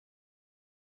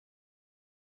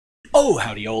Oh,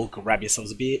 howdy all, grab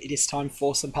yourselves a beer, it is time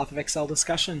for some Path of Exile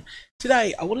discussion.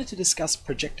 Today, I wanted to discuss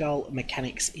projectile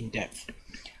mechanics in depth.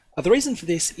 The reason for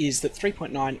this is that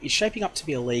 3.9 is shaping up to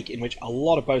be a league in which a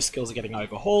lot of bow skills are getting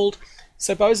overhauled,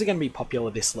 so bows are going to be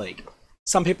popular this league.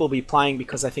 Some people will be playing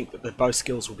because they think that the bow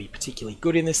skills will be particularly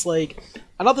good in this league,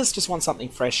 and others just want something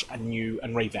fresh and new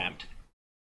and revamped.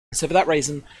 So for that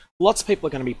reason, lots of people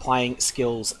are going to be playing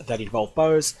skills that involve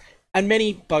bows, and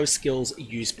many bow skills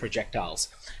use projectiles.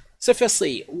 So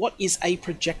firstly, what is a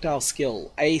projectile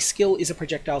skill? A skill is a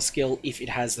projectile skill if it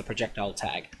has the projectile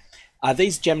tag.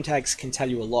 These gem tags can tell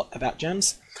you a lot about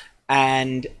gems,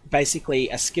 and basically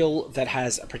a skill that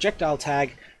has a projectile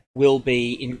tag will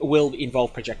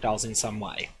involve projectiles in some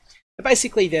way. But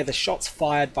basically, they're the shots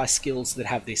fired by skills that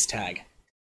have this tag.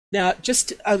 Now,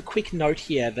 just a quick note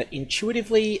here that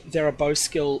intuitively, there are bow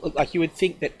skill, like you would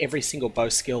think that every single bow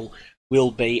skill will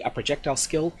be a projectile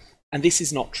skill, and this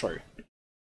is not true.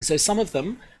 So some of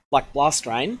them, like Blast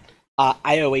Rain, are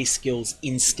AoE skills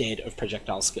instead of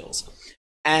projectile skills.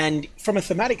 And from a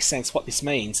thematic sense, what this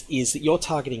means is that you're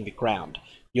targeting the ground.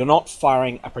 You're not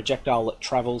firing a projectile that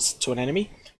travels to an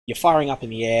enemy. You're firing up in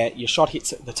the air, your shot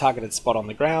hits the targeted spot on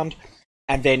the ground,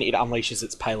 and then it unleashes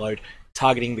its payload,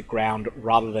 targeting the ground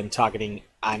rather than targeting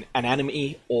an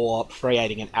enemy or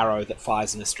creating an arrow that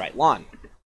fires in a straight line.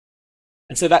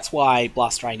 And so that's why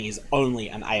Blast Rain is only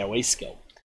an AoE skill.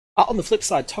 On the flip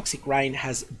side, Toxic Rain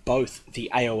has both the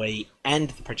AoE and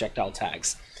the projectile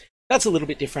tags. That's a little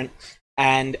bit different,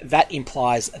 and that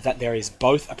implies that there is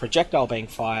both a projectile being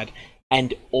fired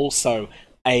and also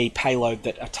a payload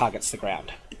that targets the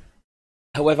ground.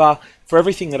 However, for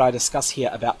everything that I discuss here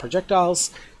about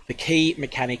projectiles, the key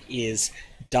mechanic is,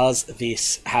 does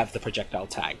this have the projectile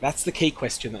tag? That's the key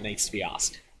question that needs to be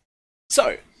asked.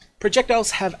 So,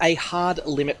 projectiles have a hard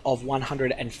limit of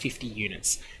 150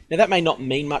 units. Now that may not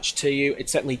mean much to you, it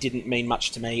certainly didn't mean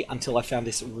much to me until I found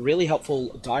this really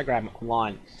helpful diagram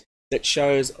online that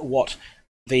shows what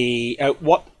the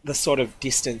sort of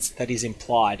distance that is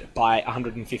implied by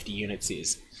 150 units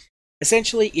is.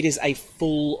 Essentially, it is a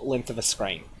full length of a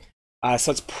screen.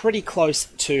 So it's pretty close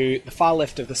to the far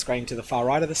left of the screen to the far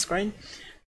right of the screen.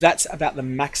 That's about the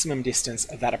maximum distance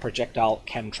that a projectile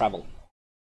can travel.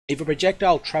 If a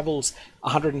projectile travels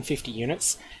 150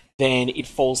 units, then it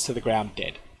falls to the ground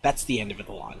dead. That's the end of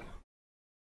the line.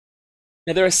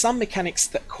 Now there are some mechanics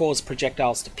that cause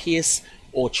projectiles to pierce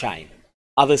or chain.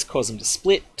 Others cause them to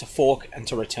split, to fork, and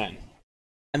to return.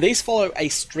 And these follow a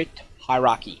strict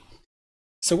hierarchy.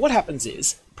 So what happens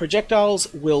is,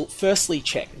 projectiles will firstly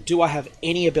check, do I have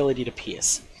any ability to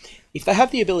pierce? If they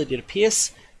have the ability to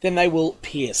pierce, then they will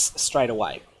pierce straight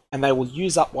away. And they will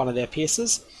use up one of their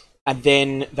pierces, and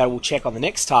then they will check on the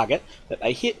next target that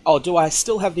they hit. Oh, do I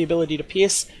still have the ability to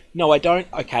pierce? No, I don't.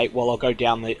 Okay, well, I'll go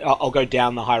down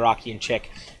the hierarchy and check,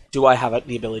 do I have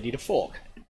the ability to fork?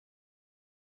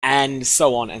 And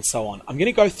so on and so on. I'm going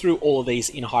to go through all of these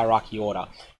in hierarchy order.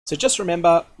 So just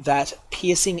remember that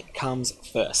piercing comes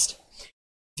first.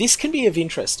 This can be of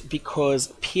interest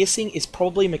because piercing is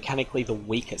probably mechanically the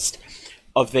weakest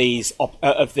of these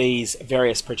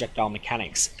various projectile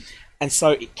mechanics. And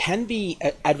so it can be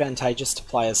advantageous to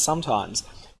players sometimes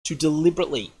to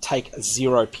deliberately take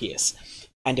 0 pierce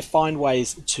and to find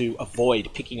ways to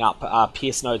avoid picking up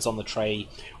pierce nodes on the tree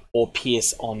or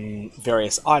pierce on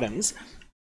various items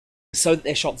so that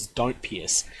their shots don't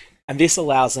pierce. And this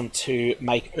allows them to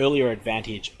make earlier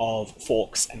advantage of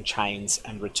forks and chains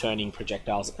and returning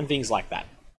projectiles and things like that.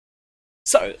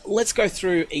 So let's go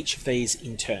through each of these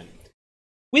in turn.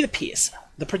 With a pierce,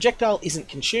 the projectile isn't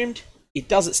consumed. It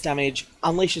does its damage,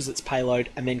 unleashes its payload,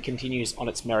 and then continues on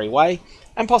its merry way,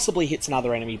 and possibly hits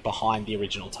another enemy behind the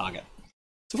original target.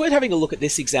 So if we're having a look at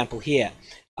this example here,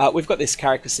 we've got this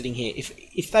character sitting here.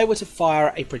 If they were to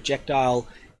fire a projectile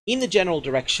in the general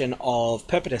direction of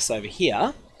Perpetus over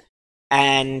here,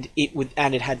 and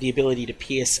it had the ability to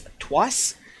pierce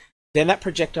twice, then that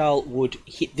projectile would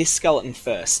hit this skeleton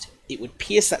first. It would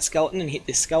pierce that skeleton and hit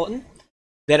this skeleton,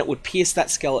 then it would pierce that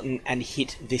skeleton and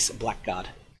hit this blackguard.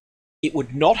 It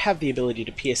would not have the ability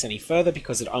to pierce any further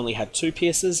because it only had 2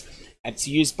 pierces, and it's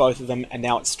used both of them, and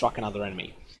now it's struck another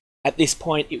enemy. At this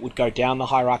point, it would go down the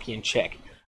hierarchy and check,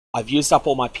 I've used up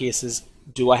all my pierces,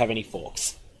 do I have any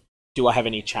forks? Do I have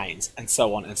any chains? And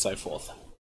so on and so forth.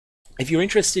 If you're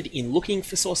interested in looking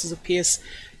for sources of pierce,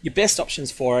 your best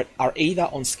options for it are either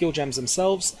on skill gems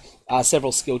themselves,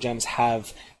 several skill gems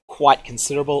have quite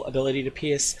considerable ability to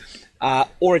pierce,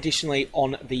 or additionally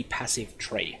on the passive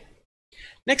tree.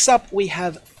 Next up, we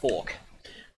have fork.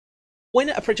 When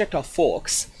a projectile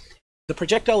forks, the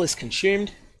projectile is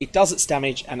consumed, it does its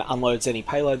damage and unloads any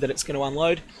payload that it's going to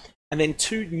unload, and then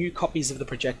 2 new copies of the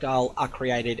projectile are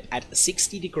created at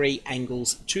 60-degree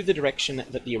angles to the direction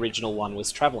that the original one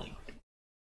was travelling.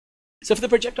 So if the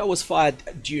projectile was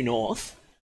fired due north,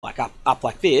 like up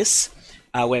like this,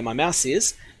 where my mouse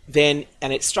is, then,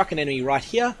 and it struck an enemy right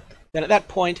here, then at that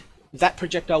point, that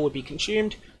projectile would be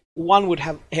consumed. One would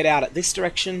head out at this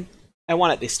direction, and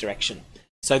one at this direction.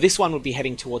 So this one would be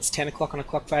heading towards 10 o'clock on a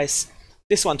clock face,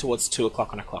 this one towards 2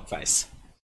 o'clock on a clock face.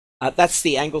 That's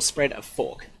the angle spread of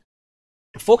fork.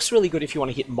 Fork's really good if you want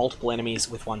to hit multiple enemies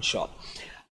with one shot.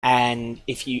 And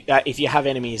if you have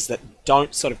enemies that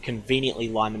don't sort of conveniently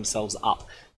line themselves up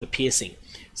for piercing.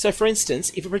 So for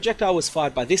instance, if a projectile was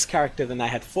fired by this character, then they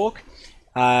had fork,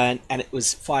 and it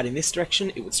was fired in this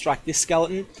direction, it would strike this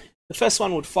skeleton. The first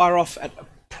one would fire off at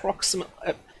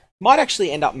approximately, might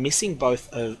actually end up missing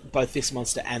both this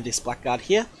monster and this blackguard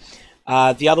here.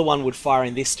 The other one would fire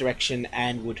in this direction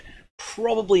and would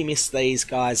probably miss these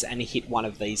guys and hit one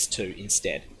of these two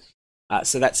instead.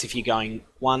 So that's if you're going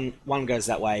one goes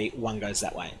that way, one goes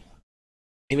that way.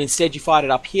 If instead you fired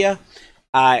it up here,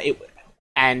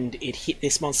 and it hit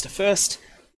this monster first,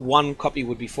 one copy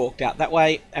would be forked out that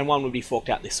way, and one would be forked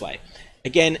out this way.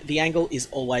 Again, the angle is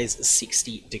always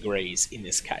 60 degrees in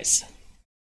this case.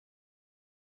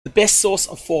 The best source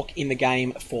of fork in the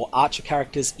game for archer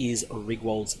characters is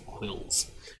Rigwold's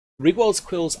Quills. Rigwold's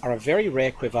Quills are a very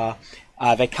rare quiver.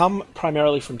 They come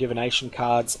primarily from divination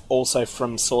cards, also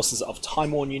from sources of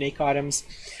time-worn unique items.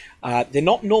 They're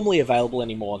not normally available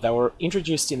anymore. They were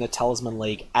introduced in the Talisman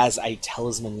League as a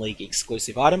Talisman League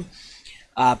exclusive item,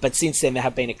 but since then there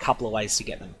have been a couple of ways to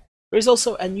get them. There is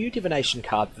also a new divination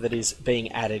card that is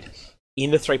being added in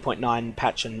the 3.9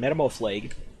 patch and Metamorph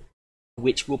League,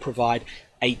 which will provide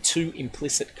a 2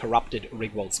 implicit corrupted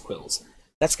Rigwold's Quills.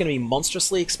 That's going to be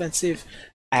monstrously expensive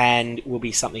and will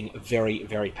be something very,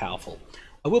 very powerful.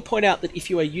 I will point out that if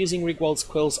you are using Rigwold's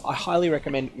Quills, I highly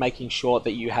recommend making sure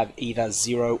that you have either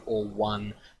 0 or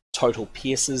 1 total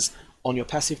pierces on your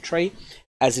passive tree,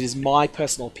 as it is my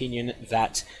personal opinion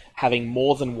that having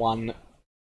more than one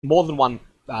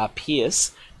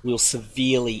pierce will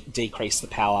severely decrease the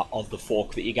power of the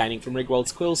fork that you're gaining from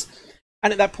Rigwold's Quills.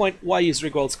 And at that point, why use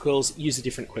Rigwold's Quills? Use a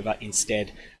different quiver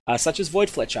instead, such as Void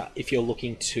Fletcher, if you're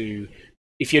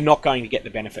not going to get the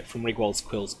benefit from Rigwold's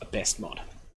Quills Best mod.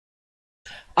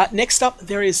 Next up,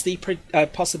 there is the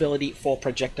possibility for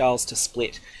projectiles to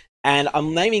split, and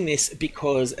I'm naming this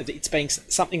because it's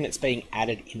something that's being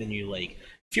added in the new league.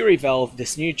 Fury Valve,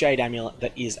 this new Jade Amulet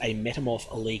that is a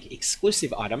Metamorph League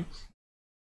exclusive item,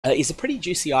 is a pretty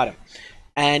juicy item,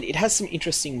 and it has some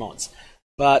interesting mods.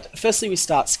 But firstly, we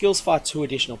start skills fire 2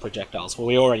 additional projectiles. Well,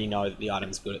 we already know that the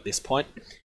item's good at this point.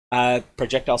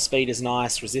 Projectile speed is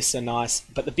nice, resists are nice,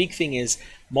 but the big thing is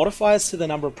modifiers to the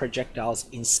number of projectiles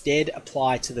instead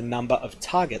apply to the number of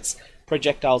targets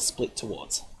projectiles split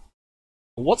towards.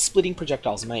 What splitting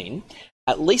projectiles mean,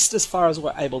 at least as far as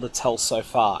we're able to tell so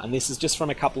far, and this is just from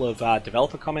a couple of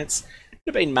developer comments that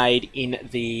have been made in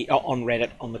on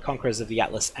Reddit on the Conquerors of the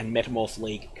Atlas and Metamorph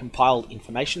League compiled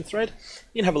information thread.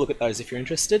 You can have a look at those if you're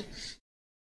interested.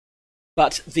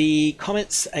 But the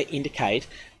comments indicate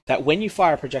that when you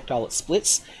fire a projectile that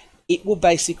splits, it will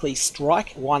basically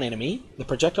strike one enemy, the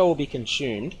projectile will be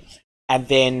consumed, and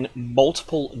then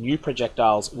multiple new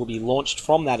projectiles will be launched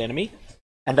from that enemy,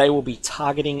 and they will be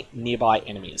targeting nearby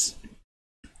enemies.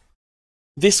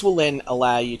 This will then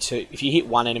allow you to, if you hit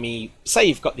one enemy, say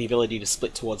you've got the ability to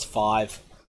split towards 5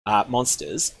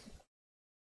 monsters,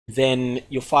 then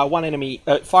you'll fire at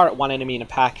one enemy in a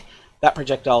pack, that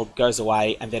projectile goes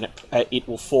away, and then it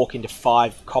will fork into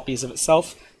 5 copies of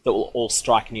itself that will all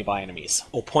strike nearby enemies,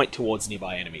 or point towards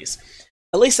nearby enemies.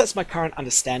 At least that's my current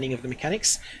understanding of the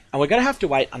mechanics, and we're going to have to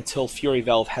wait until Fury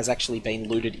Valve has actually been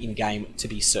looted in-game to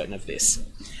be certain of this.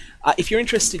 If you're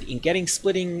interested in getting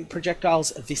splitting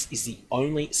projectiles, this is the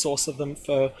only source of them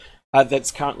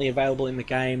that's currently available in the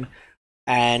game,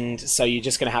 and so you're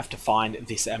just going to have to find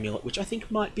this amulet, which I think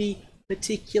might be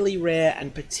particularly rare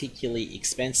and particularly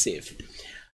expensive.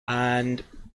 And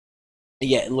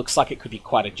yeah, it looks like it could be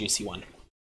quite a juicy one.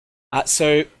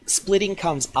 So splitting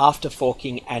comes after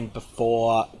forking and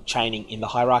before chaining in the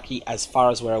hierarchy, as far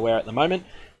as we're aware at the moment.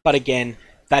 But again,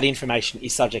 that information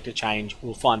is subject to change.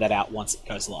 We'll find that out once it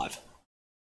goes live.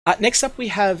 Next up, we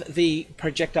have the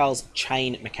projectile's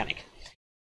chain mechanic.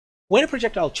 When a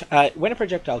projectile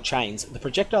chains, the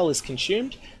projectile is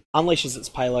consumed, unleashes its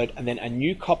payload, and then a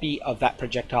new copy of that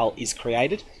projectile is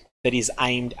created that is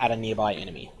aimed at a nearby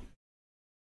enemy.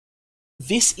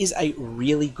 This is a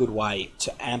really good way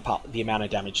to amp up the amount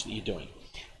of damage that you're doing.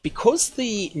 Because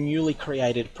the newly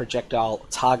created projectile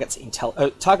targets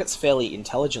fairly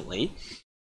intelligently,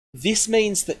 This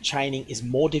means that chaining is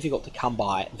more difficult to come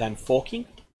by than forking,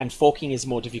 and forking is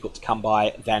more difficult to come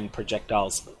by than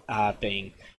projectiles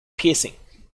being piercing.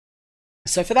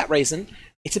 So for that reason,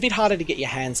 it's a bit harder to get your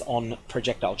hands on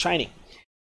projectile chaining.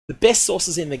 The best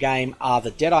sources in the game are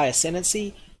the Deadeye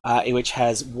Ascendancy, which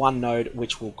has one node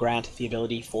which will grant the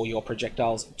ability for your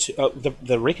projectiles to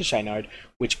the Ricochet node,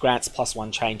 which grants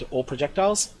 +1 chain to all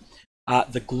projectiles.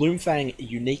 The Gloomfang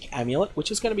unique amulet,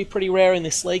 which is going to be pretty rare in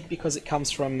this league because it comes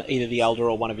from either the Elder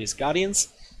or one of his guardians.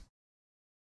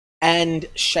 And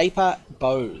Shaper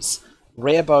bows,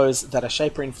 rare bows that are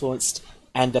Shaper influenced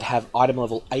and that have item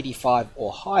level 85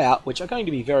 or higher, which are going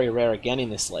to be very rare again in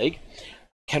this league,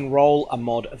 can roll a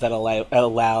mod that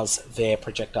allows their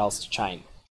projectiles to chain.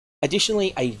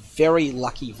 Additionally, a very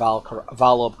lucky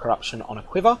Valorb Corruption on a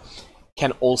quiver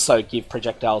can also give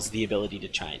projectiles the ability to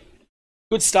chain.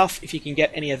 Good stuff if you can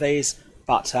get any of these,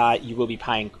 but you will be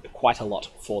paying quite a lot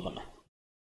for them.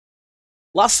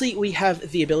 Lastly, we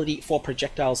have the ability for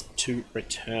projectiles to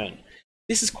return.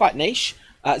 This is quite niche.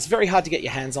 It's very hard to get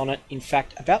your hands on it. In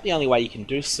fact, about the only way you can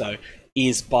do so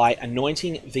is by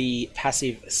anointing the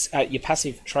your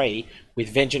passive tree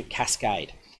with Vengeant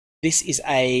Cascade. This is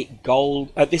a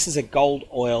gold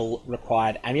oil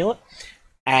required amulet,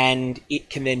 and it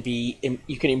can then be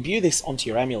you can imbue this onto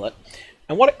your amulet.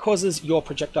 And what it causes your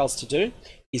projectiles to do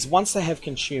is once they have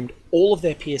consumed all of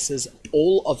their pierces,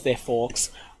 all of their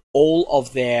forks, all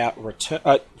of their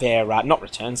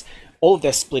all of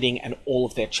their splitting and all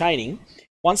of their chaining,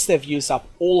 once they've used up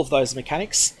all of those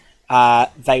mechanics,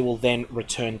 they will then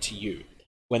return to you.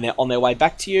 When they're on their way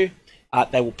back to you,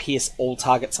 they will pierce all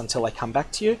targets until they come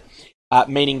back to you,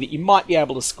 meaning that you might be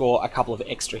able to score a couple of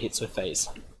extra hits with these.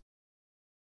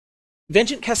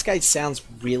 Vengeant Cascade sounds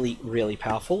really, really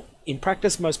powerful. In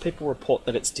practice, most people report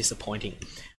that it's disappointing.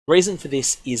 The reason for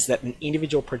this is that an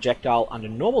individual projectile under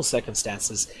normal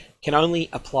circumstances can only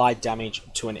apply damage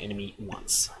to an enemy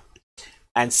once.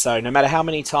 And so no matter how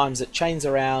many times it chains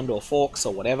around or forks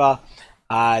or whatever,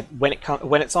 when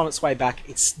it's on its way back,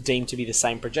 it's deemed to be the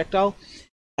same projectile.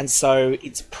 And so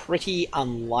it's pretty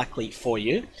unlikely for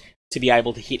you to be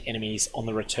able to hit enemies on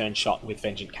the return shot with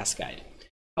Vengeant Cascade.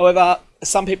 However,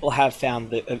 some people have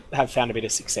found a bit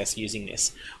of success using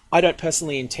this. I don't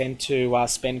personally intend to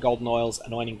spend golden oils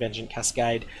anointing Vengeant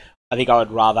Cascade. I think I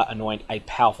would rather anoint a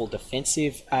powerful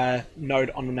defensive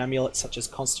node on an amulet such as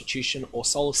Constitution or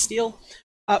Soul of Steel,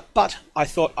 but I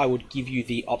thought I would give you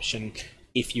the option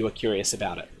if you are curious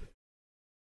about it.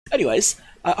 Anyways,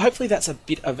 hopefully that's a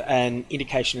bit of an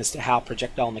indication as to how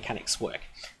projectile mechanics work.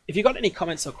 If you've got any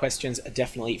comments or questions,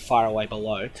 definitely fire away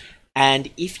below.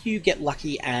 And if you get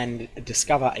lucky and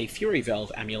discover a Fury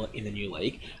Valve amulet in the new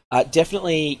league,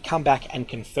 definitely come back and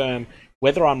confirm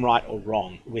whether I'm right or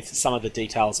wrong with some of the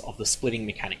details of the splitting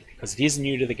mechanic, because it is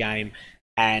new to the game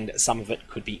and some of it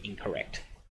could be incorrect.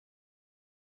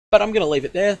 But I'm going to leave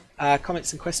it there.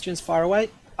 Comments and questions, fire away.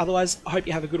 Otherwise, I hope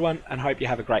you have a good one and hope you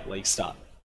have a great league start.